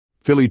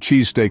Philly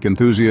cheesesteak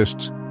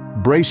enthusiasts,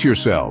 brace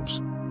yourselves.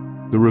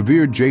 The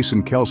revered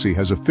Jason Kelce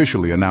has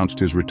officially announced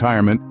his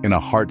retirement in a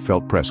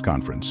heartfelt press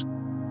conference.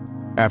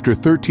 After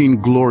 13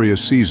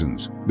 glorious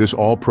seasons, this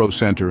All-Pro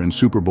center and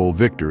Super Bowl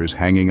victor is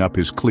hanging up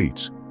his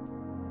cleats.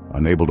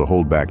 Unable to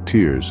hold back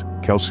tears,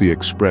 Kelce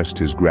expressed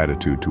his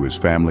gratitude to his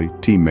family,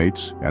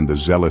 teammates, and the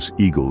zealous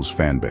Eagles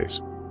fanbase.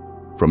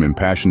 From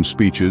impassioned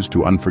speeches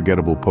to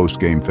unforgettable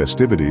post-game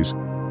festivities,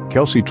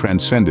 Kelce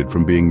transcended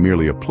from being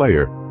merely a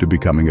player to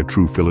becoming a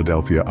true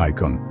Philadelphia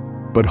icon.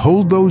 But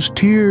hold those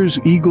tears,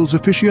 Eagles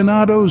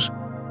aficionados!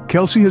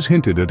 Kelce has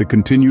hinted at a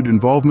continued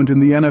involvement in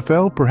the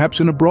NFL,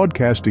 perhaps in a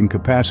broadcasting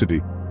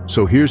capacity.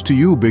 So here's to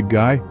you, big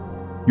guy.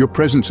 Your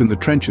presence in the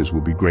trenches will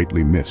be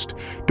greatly missed.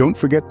 Don't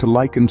forget to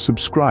like and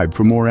subscribe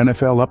for more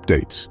NFL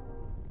updates.